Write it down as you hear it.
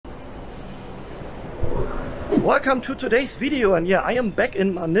Welcome to today's video, and yeah, I am back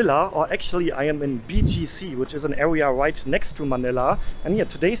in Manila, or actually I am in BGC, which is an area right next to Manila. And yeah,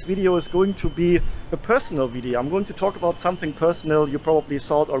 today's video is going to be a personal video. I'm going to talk about something personal. You probably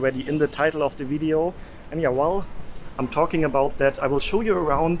saw it already in the title of the video. And yeah, while I'm talking about that, I will show you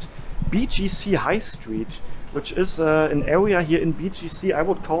around BGC High Street, which is an area here in BGC. I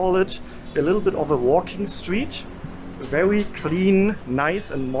would call it a little bit of a walking street. A very clean, nice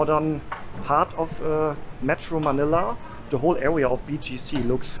and modern part of Metro Manila. The whole area of BGC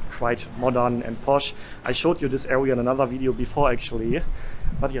looks quite modern and posh. I showed you this area in another video before actually.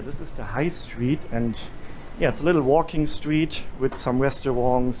 But yeah, this is the high street, and yeah, it's a little walking street with some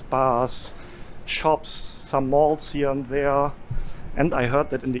restaurants, bars, shops, some malls here and there. And I heard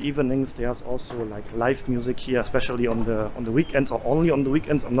that in the evenings there's also like live music here, especially on the weekends, or only on the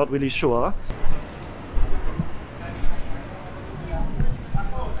weekends, I'm not really sure.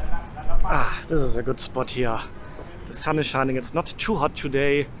 Ah, this is a good spot here. The sun is shining, it's not too hot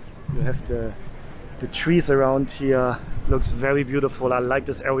today. You have the trees around here. Looks very beautiful. I like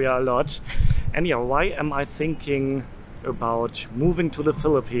this area a lot. And yeah, why am I thinking about moving to the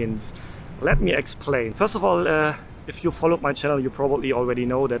Philippines? Let me explain. First of all, if you followed my channel, you probably already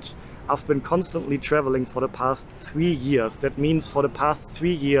know that I've been constantly traveling for the past 3 years. That means for the past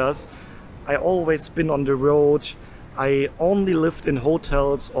 3 years, I always been on the road. I only lived in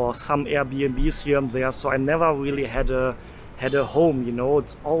hotels or some Airbnbs here and there, so I never really had a home, you know.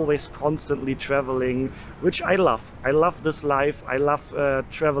 It's always constantly traveling, which I love. I love this life. I love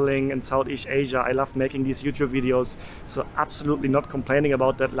traveling in Southeast Asia. I love making these YouTube videos, so absolutely not complaining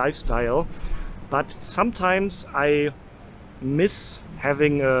about that lifestyle. But sometimes I miss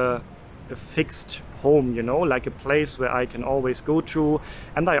having a fixed home, you know, like a place where I can always go to.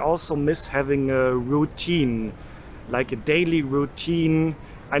 And I also miss having a routine, like a daily routine.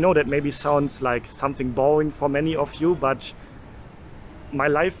 I know that maybe sounds like something boring for many of you, but my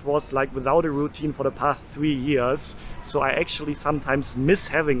life was like without a routine for the past 3 years. So I actually sometimes miss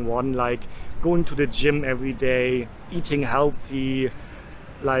having one, like going to the gym every day, eating healthy,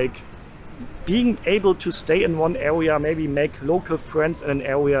 like being able to stay in one area, maybe make local friends in an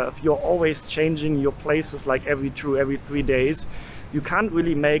area. If you're always changing your places like every 3 days, you can't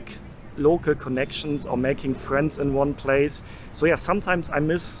really make local connections or making friends in one place. So yeah, sometimes I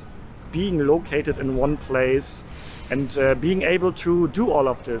miss being located in one place and being able to do all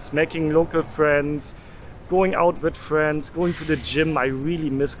of this, making local friends, going out with friends, going to the gym. I really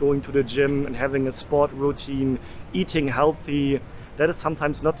miss going to the gym and having a sport routine, eating healthy. That is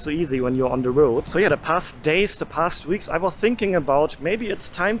sometimes not so easy when you're on the road. So yeah, the past days, the past weeks, I was thinking about maybe it's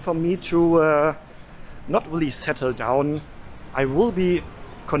time for me to not really settle down. I will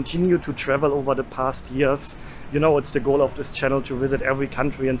continue to travel over the past years. You know, it's the goal of this channel to visit every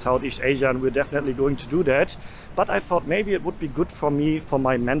country in Southeast Asia, and we're definitely going to do that. But I thought maybe it would be good for me, for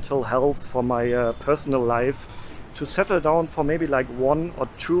my mental health, for my personal life, to settle down for maybe like 1 or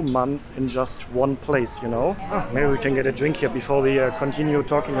 2 months in just one place, you know. Maybe we can get a drink here before we continue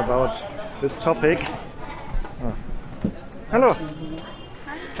talking about this topic. Hello,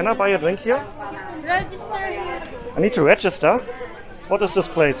 can I buy a drink here? Register here. I need to register? What is this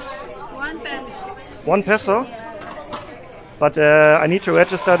place? 1 peso. 1 peso? But I need to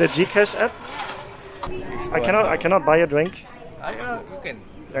register the GCash app. I cannot buy a drink. You can.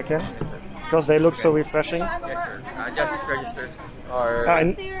 I can? Because they look so refreshing. Yes, sir. Just register. Or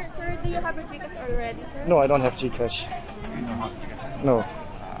Sir, do you have a GCash already, sir? No, I don't have GCash. No.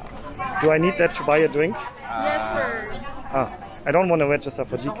 Do I need that to buy a drink? Yes, sir. I don't want to register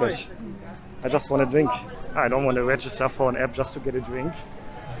for GCash. I just want a drink. I don't want to register for an app just to get a drink.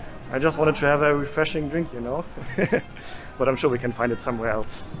 I just wanted to have a refreshing drink, you know. But I'm sure we can find it somewhere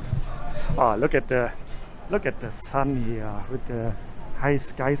else. Oh, look at the sun here with the high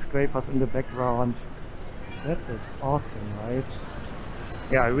skyscrapers in the background. That is awesome, right?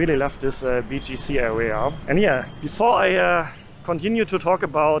 Yeah, I really love this BGC area. And yeah, before I continue to talk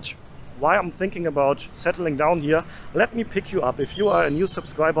about why I'm thinking about settling down here, let me pick you up. If you are a new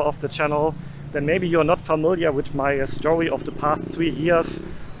subscriber of the channel, then maybe you're not familiar with my story of the past 3 years,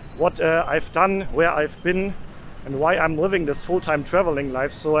 what I've done, where I've been, and why I'm living this full-time traveling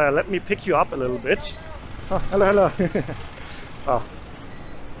life. So let me pick you up a little bit. Oh, hello. Oh,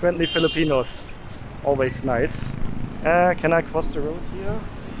 friendly Filipinos, always nice. Can I cross the road here?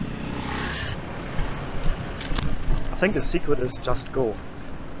 I think the secret is just go.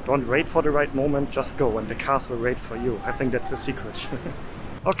 Don't wait for the right moment, just go, and the cars will wait for you. I think that's the secret.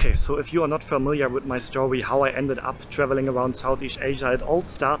 Okay, so if you are not familiar with my story, how I ended up traveling around Southeast Asia, it all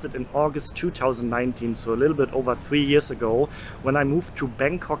started in August 2019, so a little bit over 3 years ago, when I moved to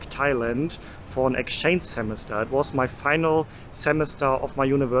Bangkok, Thailand for an exchange semester. It was my final semester of my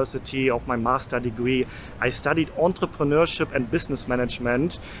university, of my master degree. I studied entrepreneurship and business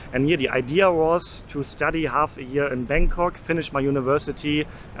management, and yeah, the idea was to study half a year in Bangkok, finish my university,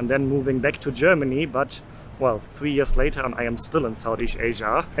 and then moving back to Germany. But well, 3 years later and I am still in Southeast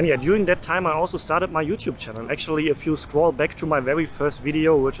Asia. And yeah, during that time I also started my YouTube channel. Actually, if you scroll back to my very first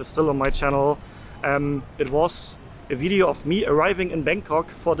video, which is still on my channel, it was a video of me arriving in Bangkok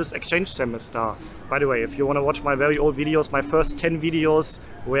for this exchange semester. By the way, if you want to watch my very old videos, my first 10 videos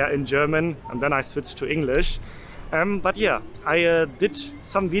were in German and then I switched to English. But yeah, I did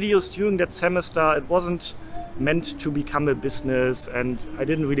some videos during that semester. It wasn't meant to become a business and I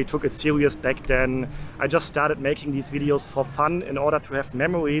didn't really took it serious back then. I just started making these videos for fun in order to have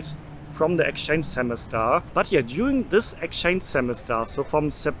memories from the exchange semester. But yeah, during this exchange semester, so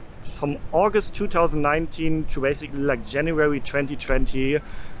from August 2019 to basically like January 2020,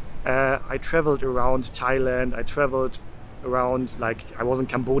 I traveled around Thailand, I traveled around, like I was in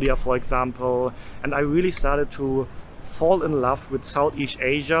Cambodia for example, and I really started to fall in love with Southeast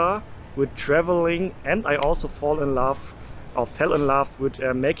Asia, with traveling, and I also fell in love with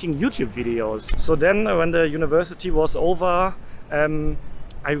making YouTube videos. So then when the university was over,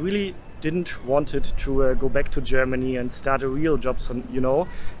 I really didn't want it to go back to Germany and start a real job, you know.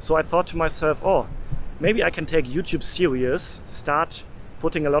 So I thought to myself, oh, maybe I can take YouTube serious, start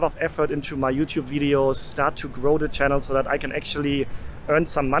putting a lot of effort into my YouTube videos, start to grow the channel so that I can actually earn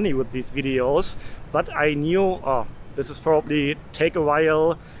some money with these videos. But I knew, oh, this is probably take a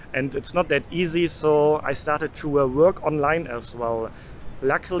while and it's not that easy, so I started to work online as well.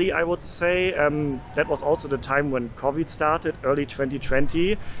 Luckily, I would say, that was also the time when COVID started, early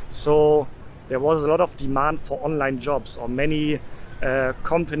 2020, so there was a lot of demand for online jobs, or many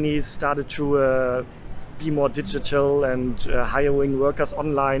companies started to be more digital and hiring workers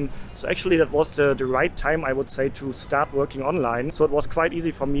online. So actually that was the right time, I would say, to start working online. So it was quite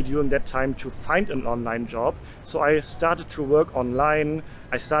easy for me during that time to find an online job. So I started to work online.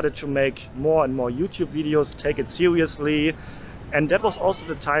 I started to make more and more YouTube videos, take it seriously. And that was also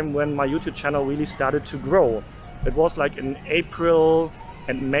the time when my YouTube channel really started to grow. It was like in April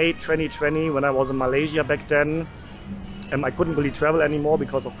and May 2020 when I was in Malaysia back then. I couldn't really travel anymore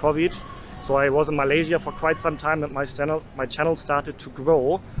because of COVID. So I was in Malaysia for quite some time and my channel started to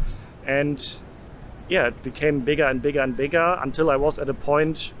grow. And yeah, it became bigger and bigger and bigger until I was at a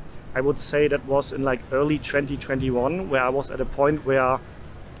point, I would say that was in like early 2021, where I was at a point where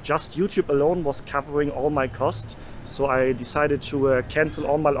just YouTube alone was covering all my costs. So I decided to cancel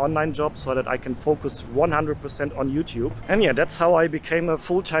all my online jobs so that I can focus 100% on YouTube. And yeah, that's how I became a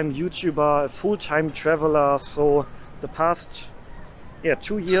full-time YouTuber, a full-time traveler. So the past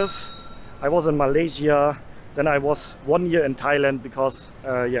 2 years I was in Malaysia, then I was 1 year in Thailand because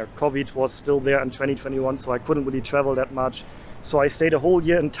COVID was still there in 2021, so I couldn't really travel that much. So I stayed a whole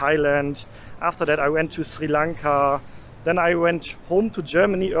year in Thailand. After that I went to Sri Lanka. Then I went home to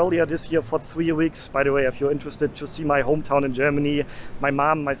Germany earlier this year for 3 weeks. By the way, if you're interested to see my hometown in Germany, my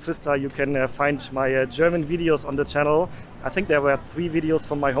mom, my sister, you can find my German videos on the channel. I think there were 3 videos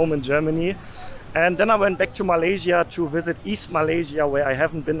from my home in Germany. And then I went back to Malaysia to visit East Malaysia, where I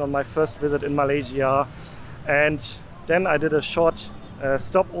haven't been on my first visit in Malaysia. And then I did a short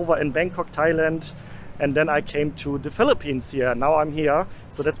stopover in Bangkok, Thailand. And then I came to the Philippines here. Now I'm here.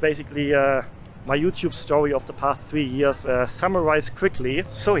 So that's basically my YouTube story of the past 3 years, summarized quickly.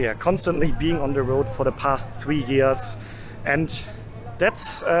 So yeah, constantly being on the road for the past 3 years. And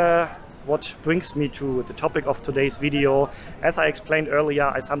that's what brings me to the topic of today's video. As I explained earlier,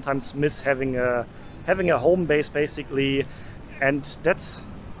 I sometimes miss having a home base basically, and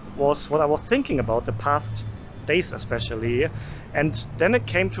was what I was thinking about the past days especially. And then it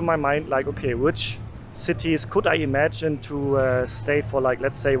came to my mind like, okay, which cities could I imagine to stay for, like,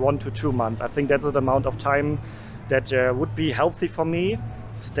 let's say 1 to 2 months. I think that's the amount of time that would be healthy for me.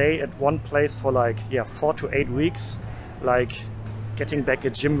 Stay at one place for like 4 to 8 weeks, like getting back a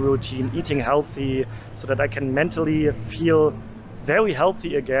gym routine, eating healthy, so that I can mentally feel very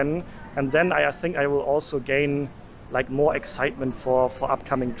healthy again. And then I think I will also gain like more excitement for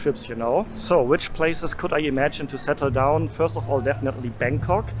upcoming trips, you know. So which places could I imagine to settle down? First of all, definitely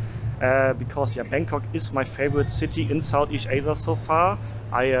Bangkok, because Bangkok is my favorite city in Southeast Asia so far.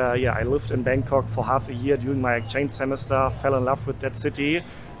 I lived in Bangkok for half a year during my exchange semester, fell in love with that city.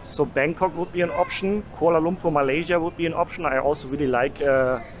 So Bangkok would be an option. Kuala Lumpur, Malaysia would be an option. I also really like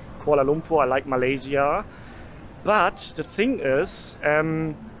Kuala Lumpur, I like Malaysia. But the thing is,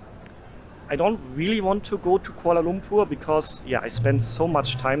 I don't really want to go to Kuala Lumpur because, yeah, I spent so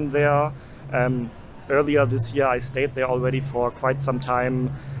much time there. Earlier this year I stayed there already for quite some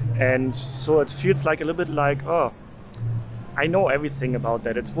time, and so it feels like a little bit like, oh, I know everything about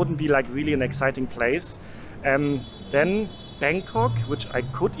that. It wouldn't be like really an exciting place. Then Bangkok, which I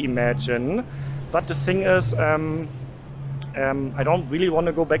could imagine, but the thing is, I don't really want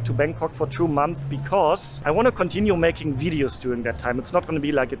to go back to Bangkok for 2 months because I want to continue making videos during that time. It's not going to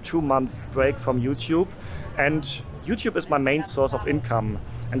be like a 2-month break from YouTube, and YouTube is my main source of income.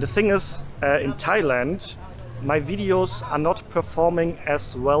 And the thing is, in Thailand, my videos are not performing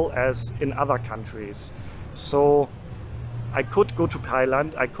as well as in other countries. So I could go to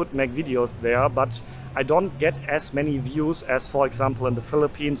Thailand, I could make videos there, but I don't get as many views as, for example, in the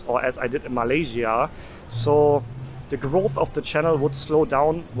Philippines or as I did in Malaysia. So the growth of the channel would slow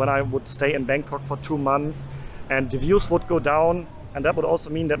down when I would stay in Bangkok for 2 months, and the views would go down, and that would also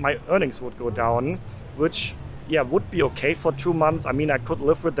mean that my earnings would go down, which, yeah, would be okay for 2 months. I mean, I could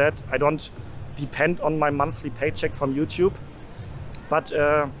live with that. I don't depend on my monthly paycheck from YouTube, but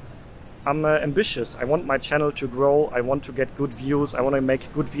I'm ambitious. I want my channel to grow. I want to get good views. I want to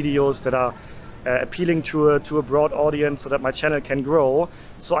make good videos that are appealing to a broad audience so that my channel can grow.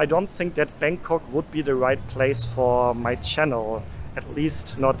 So I don't think that Bangkok would be the right place for my channel, at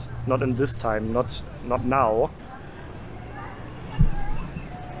least not in this time, not now.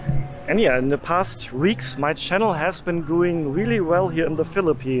 And yeah, in the past weeks my channel has been doing really well here in the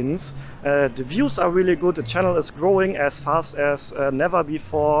Philippines. The views are really good, the channel is growing as fast as never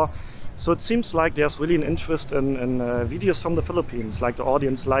before. So it seems like there's really an interest in videos from the Philippines, like the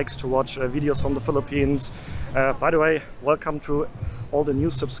audience likes to watch videos from the Philippines. By the way, welcome to all the new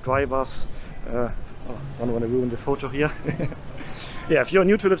subscribers. Oh, don't want to ruin the photo here. Yeah, if you're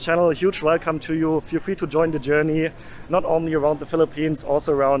new to the channel, a huge welcome to you. Feel free to join the journey, not only around the Philippines,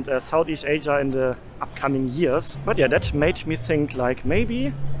 also around Southeast Asia in the upcoming years. But yeah, that made me think like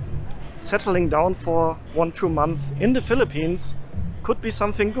maybe settling down for 1-2 months in the Philippines could be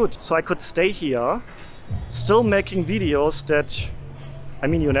something good. So I could stay here, still making videos that, I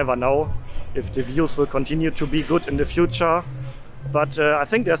mean, you never know if the views will continue to be good in the future. But I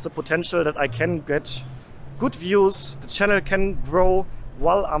think there's the potential that I can get good views, the channel can grow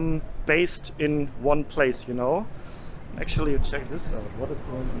while I'm based in one place, you know. Actually, check this out. What is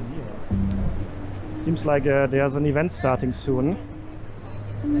going on here? Seems like there's an event starting soon.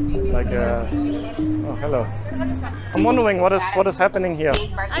 Like oh, hello. I'm wondering what is happening here.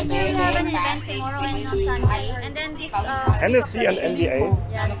 I hear you have an event tomorrow and on Sunday, and then this Hennessy and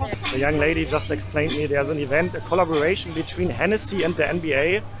NBA. yes, yes. The young lady just explained me there's an event, a collaboration between Hennessy and the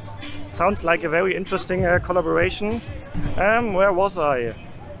NBA. Sounds like a very interesting collaboration. Where was I?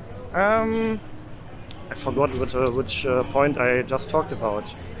 I forgot which point I just talked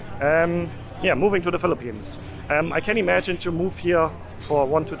about. Yeah, moving to the Philippines. I can imagine to move here for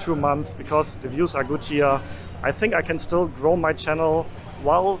 1 to 2 months because the views are good here. I think I can still grow my channel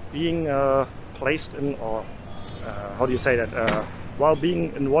while being placed in, or how do you say that? While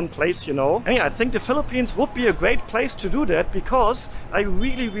being in one place, you know. And yeah, I think the Philippines would be a great place to do that because I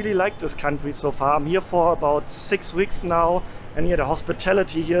really like this country so far. I'm here for about 6 weeks now, and yeah, the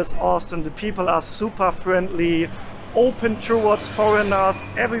hospitality here is awesome. The people are super friendly, open towards foreigners.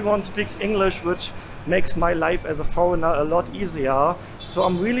 Everyone speaks English, which makes my life as a foreigner a lot easier. So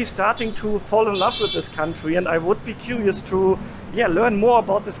I'm really starting to fall in love with this country, and I would be curious to, yeah, learn more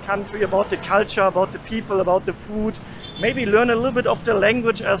about this country, about the culture, about the people, about the food. Maybe learn a little bit of the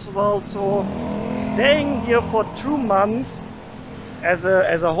language as well. So staying here for 2 months as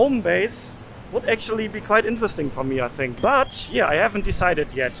a home base would actually be quite interesting for me, I think. But yeah, I haven't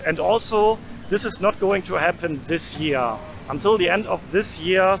decided yet. And also, this is not going to happen this year. Until the end of this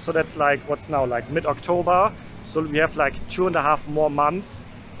year, so that's like, what's now, like mid-October. So we have like 2.5 more months.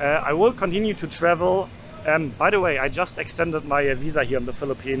 I will continue to travel. By the way, I just extended my visa here in the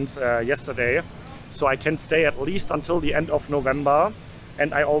Philippines yesterday. So I can stay at least until the end of November.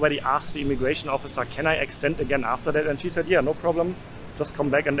 And I already asked the immigration officer, can I extend again after that? And she said, yeah, no problem. Just come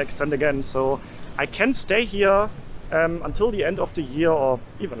back and extend again. So I can stay here until the end of the year, or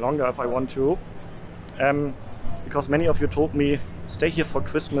even longer if I want to. Because many of you told me, stay here for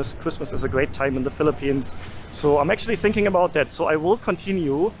Christmas. Christmas is a great time in the Philippines. So I'm actually thinking about that. So I will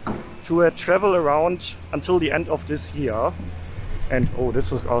continue to travel around until the end of this year. And oh,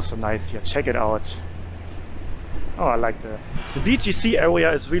 this was also nice here. Check it out. Oh, I like the BGC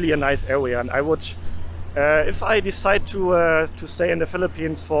area is really a nice area, and I would, if I decide to stay in the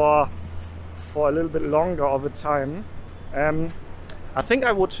Philippines for a little bit longer of a time, I think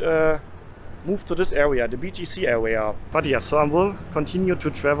I would move to this area, the BGC area. But yeah, so I will continue to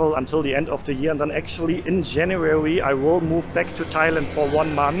travel until the end of the year, and then actually in January I will move back to Thailand for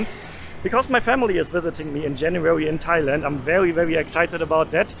 1 month. Because my family is visiting me in January in Thailand, I'm very excited about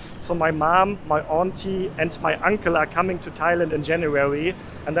that. So my mom, my auntie and my uncle are coming to Thailand in January,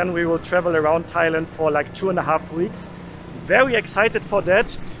 and then we will travel around Thailand for like 2.5 weeks. Very excited for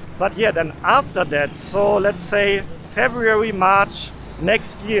that. But yeah, then after that, so let's say February, March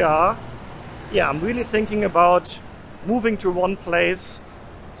next year, yeah, I'm really thinking about moving to one place,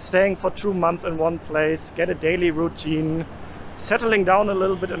 staying for 2 months in one place, get a daily routine, settling down a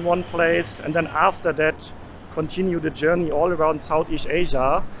little bit in one place, and then after that continue the journey all around Southeast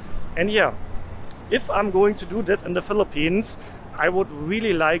Asia. And yeah, if I'm going to do that in the Philippines, I would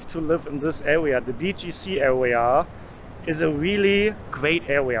really like to live in this area. The BGC area is a really great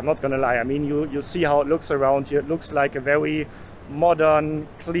area, I'm not gonna lie. I mean, you see how it looks around here. It looks like a very modern,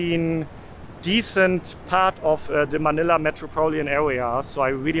 clean, decent part of the Manila metropolitan area, so I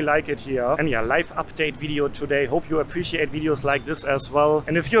really like it here. And yeah, live update video today. Hope you appreciate videos like this as well.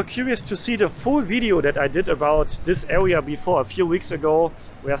 And if you're curious to see the full video that I did about this area before a few weeks ago,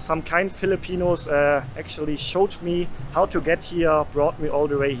 where some kind Filipinos actually showed me how to get here, brought me all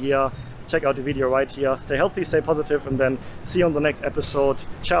the way here, check out the video right here. Stay healthy, stay positive, and then see you on the next episode.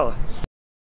 Ciao.